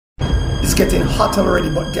getting hot already,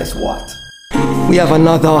 but guess what? We have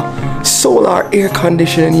another solar air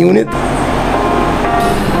conditioning unit.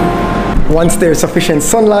 Once there's sufficient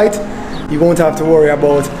sunlight, you won't have to worry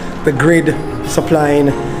about the grid supplying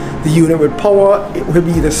the unit with power. It will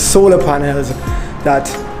be the solar panels that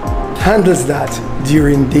handles that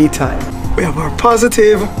during daytime. We have our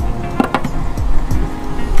positive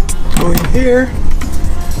going here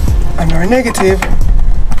and our negative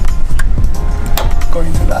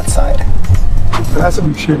going to that side. That's how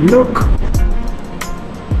we should look.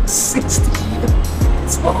 16.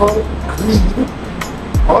 It's all green.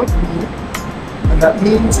 All green. And that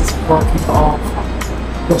means it's working off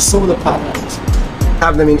the solar panels.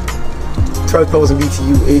 Have them in 12,000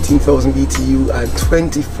 BTU, 18,000 BTU, and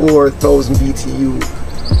 24,000 BTU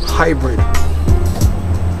hybrid.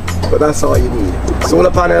 But that's all you need.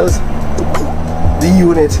 Solar panels, the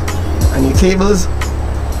unit, and your cables,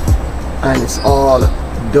 and it's all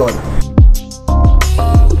done.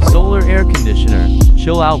 Solar air conditioner.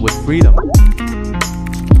 Chill out with freedom.